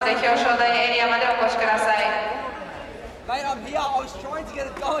表彰台エリアまでお越しください。 Mate, I'm here. I was trying to get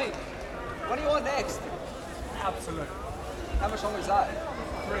it going. What do you want next? Absolute. How much longer is that?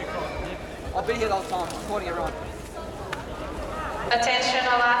 3 o'clock. I'll be here the whole time, recording everyone. Attention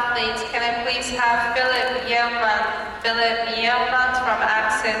all athletes, can I please have Philip Yeoman from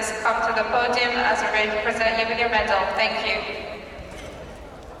Access come to the podium as we present you with your medal. Thank you.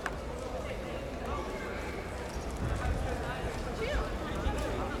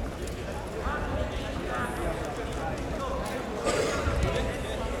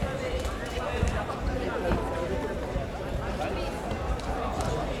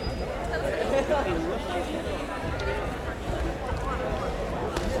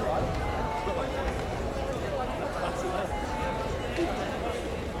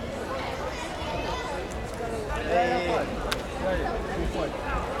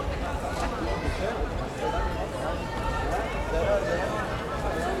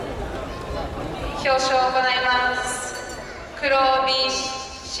表彰を行います。黒帯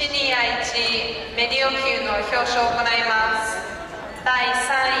シニア1メディオ級の表彰を行います。第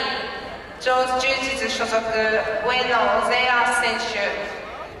3位、上柔術所属上野ゼア選手。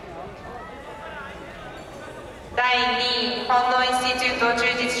第2位、本能インスティテュート柔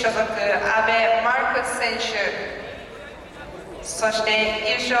術所属阿部マルクス選手。そして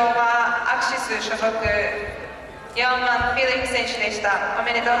優勝はアクシス所属ヨンマン・フィリップ選手でした。お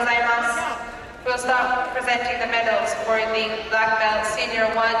めでとうございます。We'll start presenting the medals for the Black Belt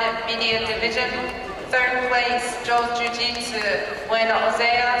Senior 1 Mini Division. Third place, Joe Jiu-Jitsu, Bueno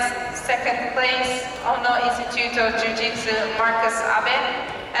Ozeas. Second place, Ono Instituto Jiu-Jitsu, Marcus Abe.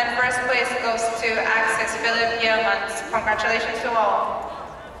 And first place goes to Access Philip Yeomans. Congratulations to all.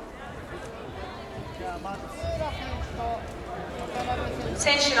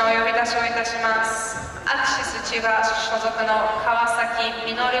 選手のお呼び出しをいたします。アクシス千葉所属の川崎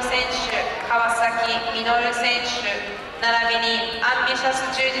実選手、川崎実選手、並びにアンビシャス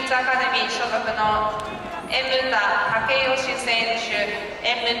柔術アカデミー所属の江田武義選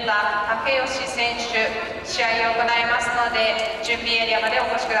手、試合を行いますので、準備エリアまでお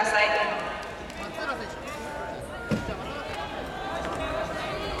越しください。